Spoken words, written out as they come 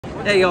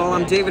Hey y'all,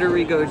 I'm David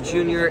Errigo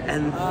Jr.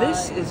 and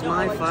this is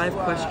my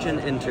 5-question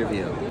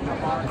interview.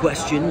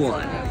 Question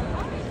 1.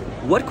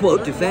 What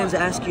quote do fans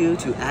ask you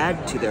to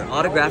add to their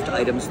autographed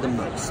items the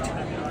most?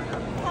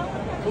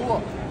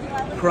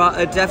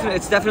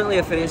 It's definitely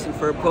a Phineas and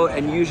Ferb quote,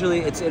 and usually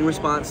it's in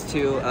response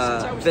to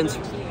Vince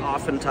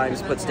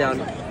oftentimes puts down,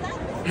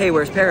 "Hey,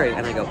 where's Perry?"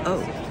 And I go,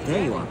 "Oh,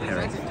 there you are,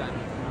 Perry."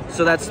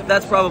 So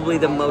that's probably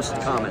the most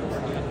common.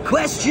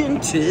 Question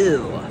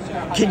 2.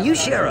 Can you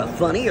share a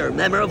funny or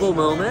memorable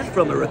moment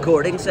from a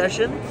recording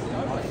session?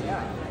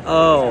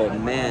 Oh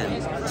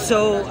man.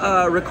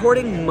 So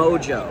recording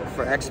Mojo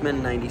for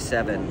X-Men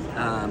 97,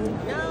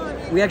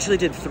 we actually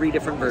did 3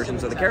 different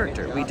versions of the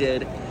character. We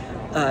did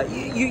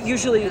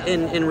usually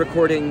in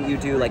recording you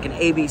do like an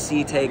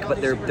ABC take,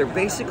 but they're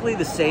basically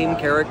the same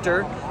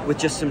character with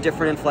just some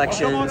different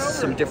inflections,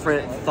 some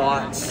different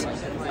thoughts,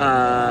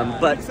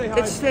 but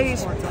it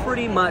stays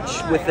pretty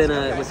much within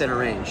a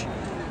range.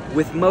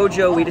 With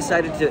Mojo, we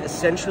decided to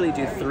essentially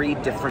do 3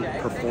 different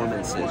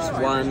performances.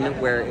 One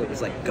where it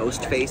was like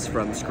Ghostface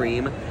from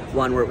Scream,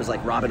 one where it was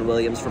like Robin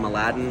Williams from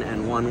Aladdin,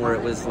 and one where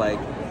it was like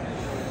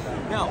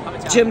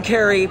Jim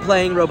Carrey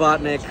playing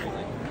Robotnik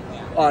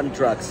on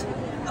drugs.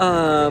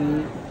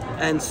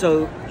 And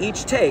so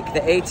each take,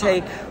 the A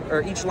take,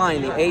 or each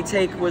line, the A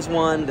take was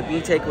one, the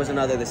B take was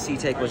another, the C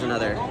take was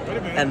another.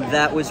 And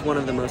that was one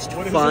of the most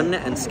fun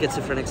and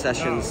schizophrenic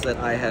sessions that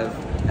I have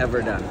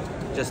ever done.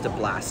 Just a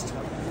blast.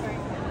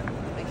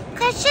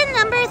 Question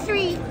number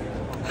 3.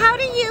 How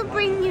do you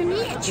bring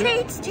unique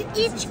traits to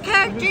each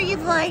character you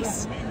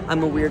voice?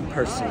 I'm a weird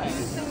person.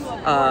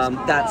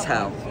 That's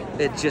how.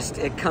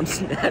 It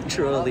comes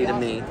naturally to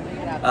me.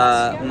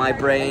 My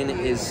brain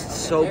is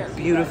so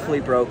beautifully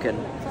broken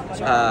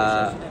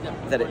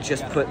that it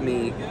just put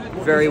me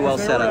very well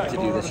set up to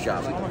do this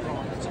job.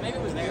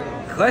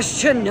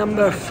 Question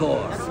number 4.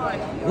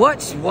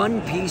 What's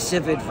one piece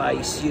of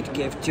advice you'd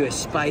give to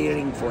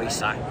aspiring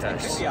voice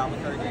actors?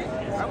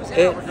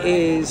 It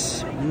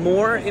is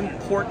more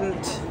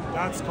important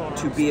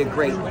to be a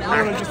great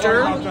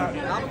actor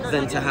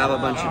than to have a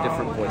bunch of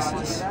different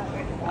voices.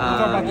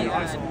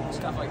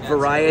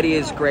 Variety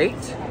is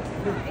great,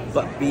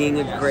 but being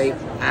a great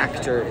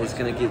actor is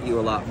going to get you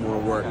a lot more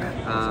work.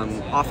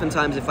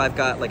 Oftentimes if I've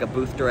got like a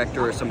booth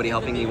director or somebody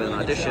helping me with an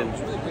audition,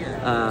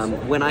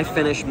 when I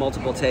finish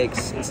multiple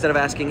takes, instead of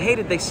asking, "Hey,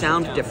 did they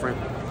sound different?"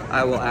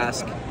 I will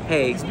ask,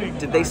 "Hey,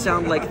 did they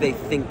sound like they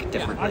think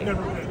differently?"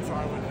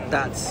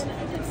 That's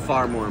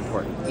far more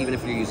important, even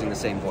if you're using the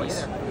same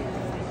voice.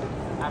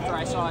 After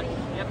I saw it,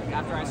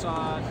 I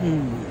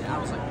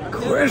was like,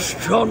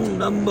 Question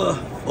number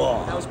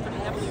 4. that was pretty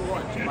heavily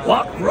watched.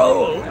 What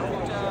role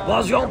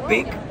was your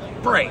big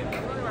break?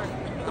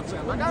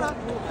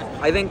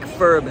 I think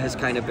Ferb has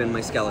kind of been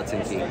my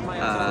skeleton key.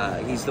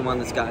 He's the one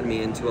that's gotten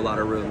me into a lot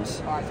of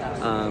rooms.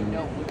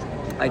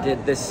 I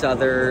did this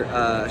other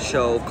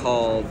show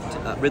called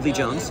Ridley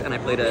Jones, and I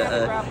played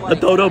a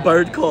dodo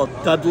bird called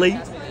Dudley,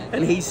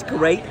 and he's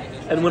great.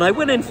 And when I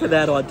went in for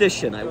that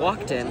audition, I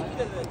walked in,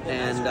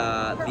 and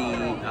the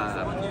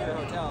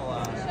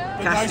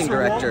casting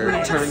director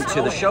turned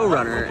to the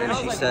showrunner, and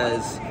she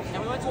says,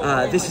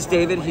 "This is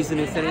David, he's the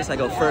new Phineas." I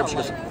go, "Ferb." She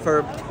goes,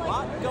 "Ferb."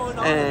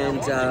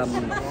 And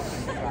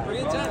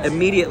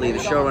immediately the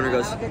showrunner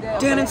goes,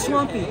 "Dan and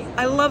Swampy,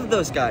 I love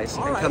those guys,"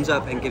 and comes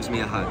up and gives me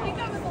a hug.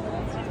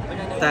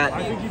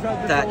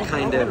 That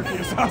kind of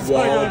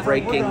wall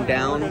breaking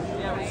down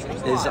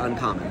is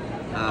uncommon.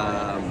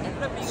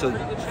 So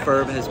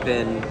Ferb has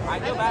been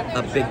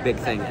a big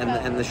thing,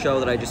 and the show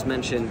that I just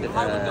mentioned,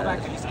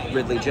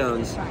 Ridley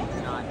Jones,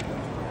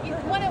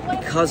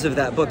 because of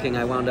that booking,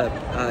 I wound up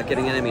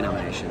getting an Emmy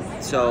nomination.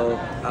 So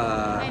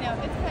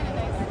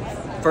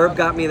Ferb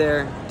got me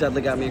there,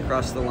 Dudley got me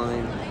across the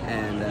line,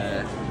 and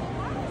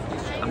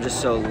I'm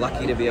just so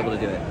lucky to be able to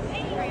do it.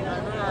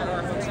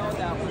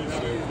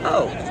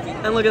 Oh,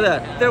 and look at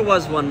that, there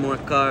was one more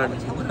card,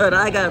 but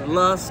I got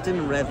lost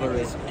in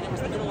reverie.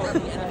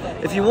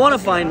 If you want to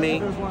find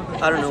me,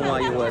 I don't know why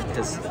you would,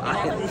 because I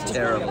am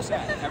terrible.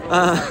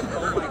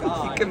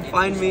 You can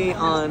find me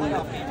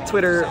on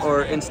Twitter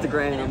or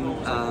Instagram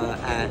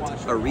at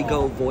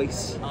Errigo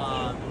Voice.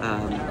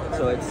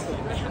 So it's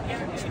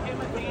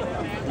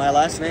my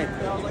last name.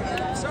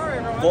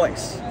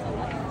 Voice.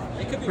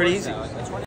 Pretty easy.